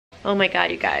Oh my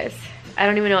god, you guys. I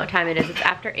don't even know what time it is. It's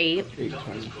after 8.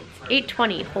 8:20.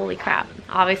 8:20. Holy crap.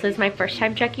 Obviously, it's my first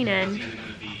time checking in.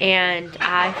 And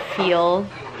I feel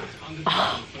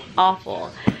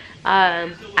awful.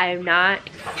 I'm not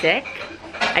sick.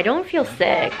 I don't feel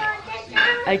sick.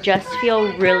 I just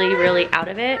feel really, really out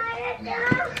of it.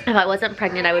 If I wasn't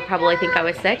pregnant, I would probably think I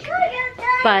was sick.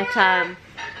 But,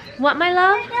 what, my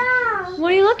love?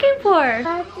 What are you looking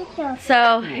for?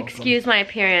 So, excuse my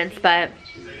appearance, but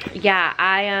yeah,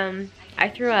 I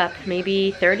threw up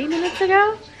maybe 30 minutes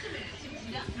ago.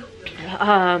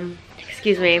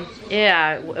 Excuse me.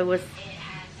 Yeah, it was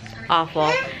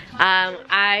awful.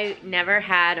 I never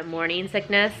had morning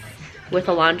sickness with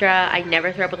Alondra. I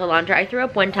never threw up with Alondra. I threw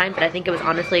up one time, but I think it was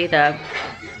honestly the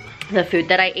food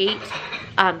that I ate,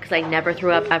 because I never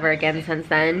threw up ever again since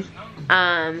then.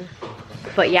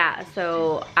 But yeah,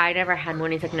 so I never had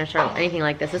morning sickness or anything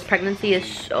like this. This pregnancy is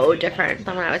so different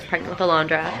than when I was pregnant with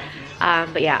Alondra.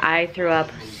 But yeah, I threw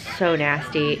up so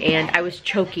nasty, and I was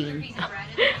choking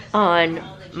on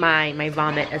my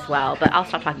vomit as well. But I'll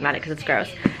stop talking about it because it's gross.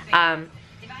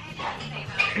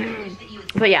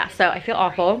 But yeah, so I feel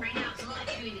awful.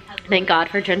 Thank God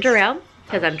for ginger ale,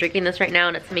 because I'm drinking this right now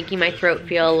and it's making my throat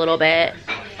feel a little bit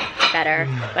better.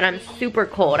 But I'm super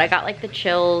cold. I got like the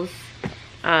chills.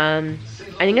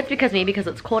 I think it's because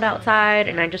it's cold outside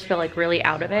and I just feel like really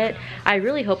out of it. I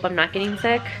really hope I'm not getting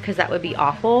sick, because that would be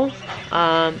awful.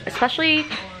 Especially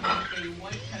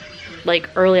like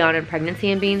early on in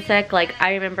pregnancy and being sick. Like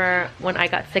I remember when I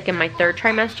got sick in my 3rd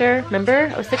trimester.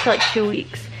 Remember? I was sick for like 2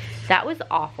 weeks. That was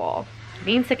awful.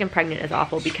 Being sick and pregnant is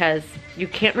awful because you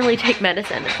can't really take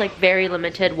medicine. It's like very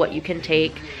limited what you can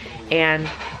take, and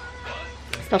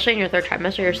especially in your 3rd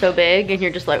trimester, you're so big and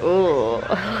you're just like, oh,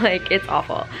 like it's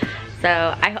awful.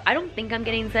 So I don't think I'm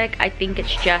getting sick. I think I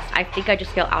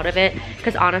just feel out of it,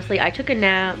 because honestly, I took a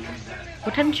nap.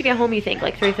 What time did you get home, you think?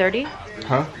 Like 3:30?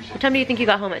 Huh? What time do you think you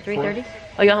got home at 3:30?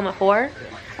 Oh, you got home at 4?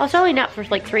 I was only napped for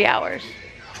like 3 hours.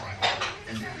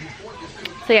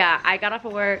 So yeah, I got off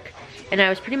of work and I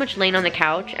was pretty much laying on the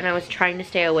couch and I was trying to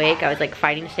stay awake. I was like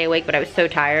fighting to stay awake, but I was so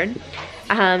tired.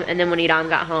 And then when Hiram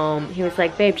got home, he was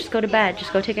like, babe, just go to bed,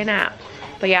 just go take a nap.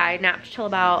 But yeah, I napped till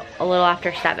about a little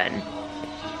after 7.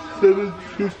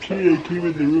 7:15, I came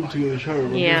in the room to get a shower,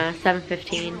 remember? Yeah,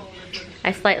 7:15.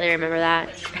 I slightly remember that.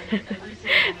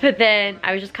 But then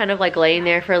I was just kind of like laying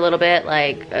there for a little bit,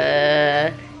 like,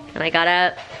 and I got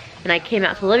up and I came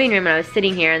out to the living room and I was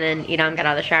sitting here, and then Hiram got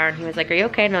out of the shower and he was like, are you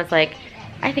okay? And I was like,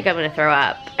 I think I'm gonna throw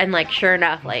up. And like, sure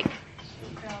enough, like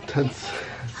 10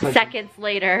 seconds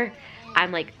later,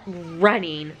 I'm like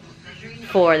running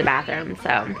for the bathroom.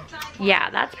 So yeah,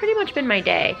 that's pretty much been my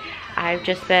day. I've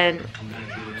just been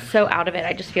so out of it.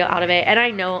 I just feel out of it, and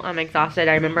I know I'm exhausted.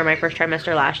 I remember my 1st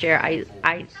trimester last year.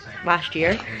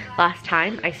 Last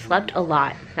time I slept a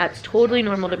lot. That's totally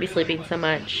normal to be sleeping so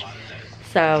much.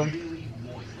 So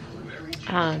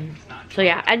so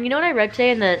yeah. And you know what I read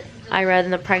today I read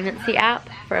in the pregnancy app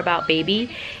for about baby,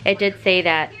 it did say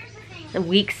that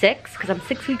week 6, because I'm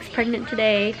 6 weeks pregnant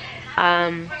today,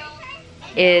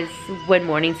 is when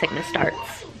morning sickness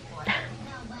starts.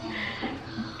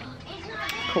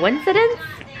 Coincidence?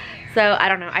 So I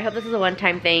don't know. I hope this is a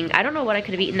one-time thing. I don't know what I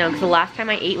could have eaten though, because the last time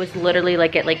I ate was literally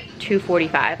like at like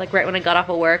 2:45. Like right when I got off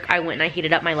of work, I went and I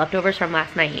heated up my leftovers from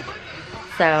last night.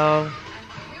 So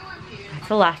that's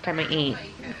the last time I ate.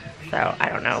 So I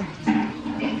don't know.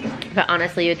 But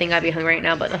honestly, you'd think I'd be hungry right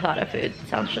now, but the thought of food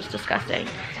sounds just disgusting.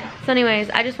 So anyways,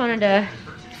 I just wanted to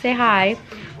say hi.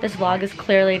 This vlog is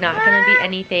clearly not gonna be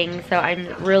anything, so I'm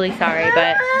really sorry,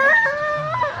 but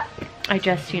I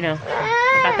just, you know,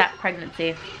 got that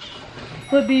pregnancy.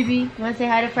 What, baby? You wanna say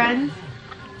hi to friends?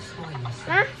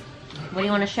 Huh? What do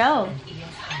you wanna show?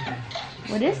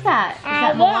 What is that? Is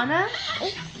that Moana?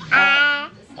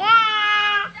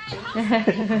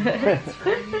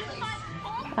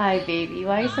 Hi, baby.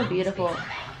 Why are you so beautiful?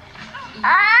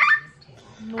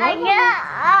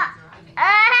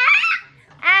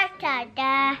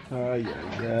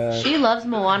 She loves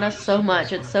Moana so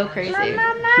much. It's so crazy.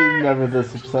 She's never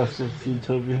this obsessed with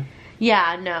Zootopia.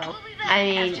 Yeah, no. I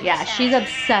mean, yeah, she's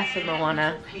obsessed with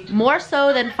Moana. More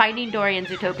so than Finding Dory in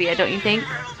Zootopia, don't you think?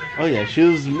 Oh yeah, she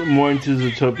was more into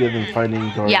Zootopia than Finding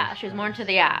Dory. Yeah, she was more into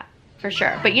the, yeah, for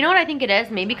sure. But you know what I think it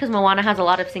is? Maybe because Moana has a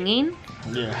lot of singing.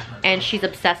 Yeah. And she's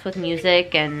obsessed with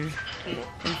music and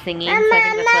singing, so I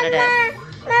think that's what it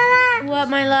is. What,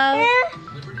 my love?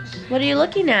 What are you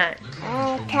looking at?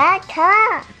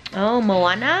 Oh,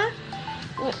 Moana?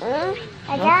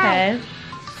 Okay.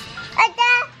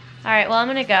 Alright, well, I'm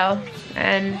gonna go,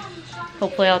 and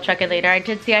hopefully I'll check it later. I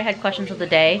did see I had questions of the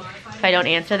day. If I don't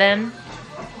answer them,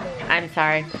 I'm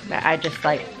sorry. But I just,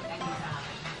 like,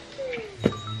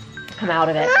 come out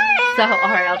of it. So,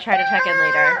 alright, I'll try to check in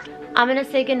later. I'm gonna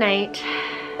say goodnight.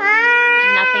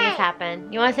 Nothing has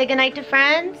happened. You wanna say goodnight to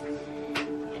friends?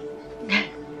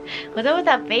 What's up with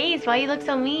that face? Why you look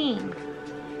so mean?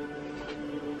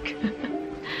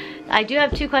 I do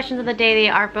have 2 questions of the day. They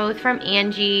are both from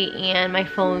Angie, and my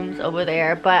phone's over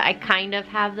there, but I kind of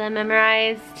have them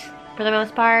memorized for the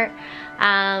most part.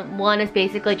 One is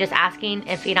basically just asking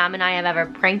if Hiram and I have ever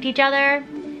pranked each other.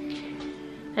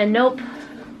 And nope,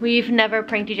 we've never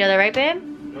pranked each other, right babe?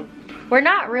 Nope. We're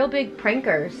not real big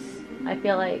prankers, I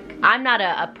feel like. I'm not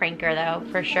a pranker though,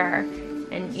 for sure.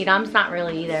 And Hiram's not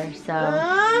really either, so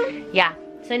yeah.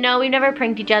 So no, we've never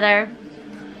pranked each other.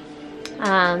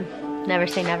 Never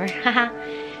say never.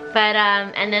 But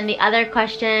and then the other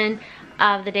question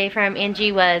of the day from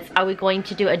Angie was, are we going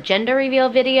to do a gender reveal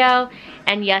video?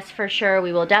 And yes, for sure,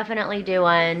 we will definitely do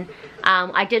one.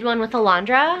 I did one with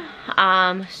Alondra,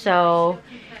 so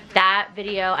that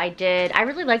video I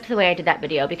really liked the way I did that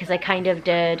video, because I kind of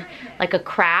did like a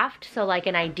craft, so like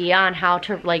an idea on how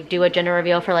to like do a gender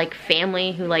reveal for like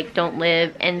family who like don't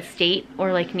live in state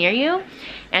or like near you.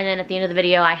 And then at the end of the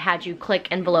video I had you click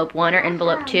envelope 1 or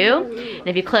envelope 2, and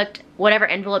if you clicked whatever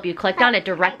envelope you clicked on, it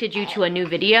directed you to a new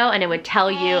video, and it would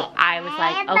tell you, I was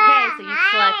like, okay, so you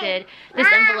selected this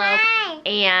envelope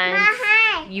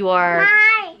and you are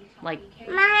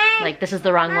like this is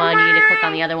the wrong one, you need to click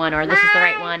on the other one, or this is the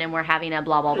right one and we're having a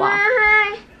blah blah blah.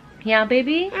 Yeah,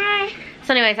 baby?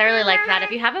 So anyways, I really like that.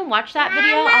 If you haven't watched that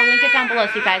video, I'll link it down below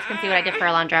so you guys can see what I did for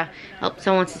Alondra. Oh,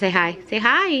 someone wants to say hi. Say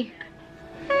hi.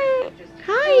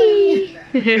 Hi.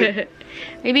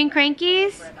 Are you being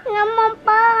crankies?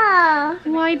 Why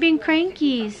are you being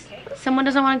crankies? Someone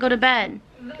doesn't want to go to bed.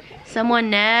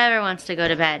 Someone never wants to go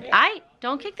to bed.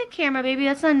 Don't kick the camera, baby.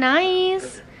 That's not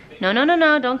nice. No, no, no,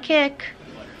 no. Don't kick.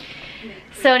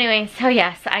 So anyway, so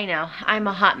yes, I know. I'm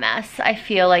a hot mess. I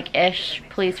feel like ish.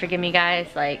 Please forgive me, guys.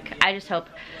 Like, I just hope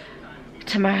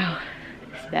tomorrow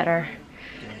is better.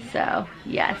 So,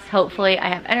 yes. Hopefully I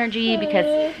have energy,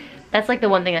 because that's like the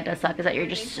one thing that does suck, is that you're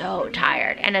just so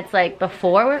tired. And it's like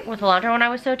before with Alondra, when I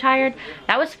was so tired,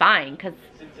 that was fine because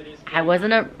I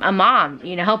wasn't a mom,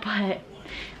 you know, but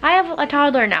I have a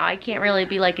toddler now. I can't really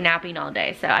be like napping all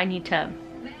day, so I need to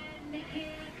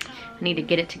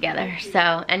get it together.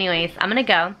 So anyways, I'm gonna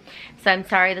go. So I'm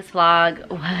sorry this vlog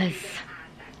was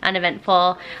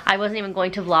uneventful. I wasn't even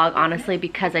going to vlog, honestly,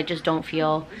 because I just don't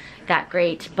feel that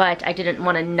great, but I didn't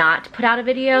want to not put out a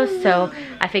video, so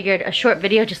I figured a short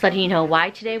video just letting you know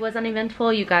why today was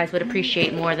uneventful you guys would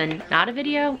appreciate more than not a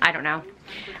video. I don't know.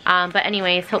 But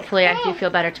anyways, hopefully I do feel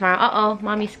better tomorrow. Uh-oh,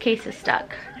 mommy's case is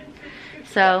stuck.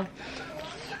 So,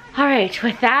 alright,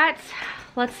 with that,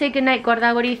 let's say goodnight,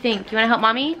 Gorda. What do you think? You want to help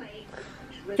mommy?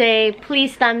 Say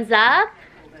please thumbs up.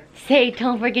 Say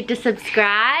don't forget to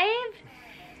subscribe.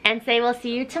 And say we'll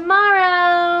see you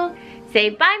tomorrow. Say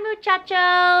bye,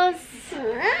 muchachos.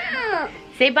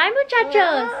 Say bye,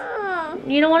 muchachos.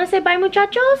 You don't want to say bye,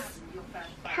 muchachos?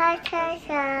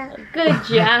 Good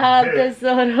job,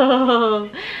 Tesoro.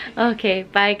 Okay,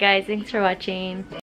 bye guys. Thanks for watching.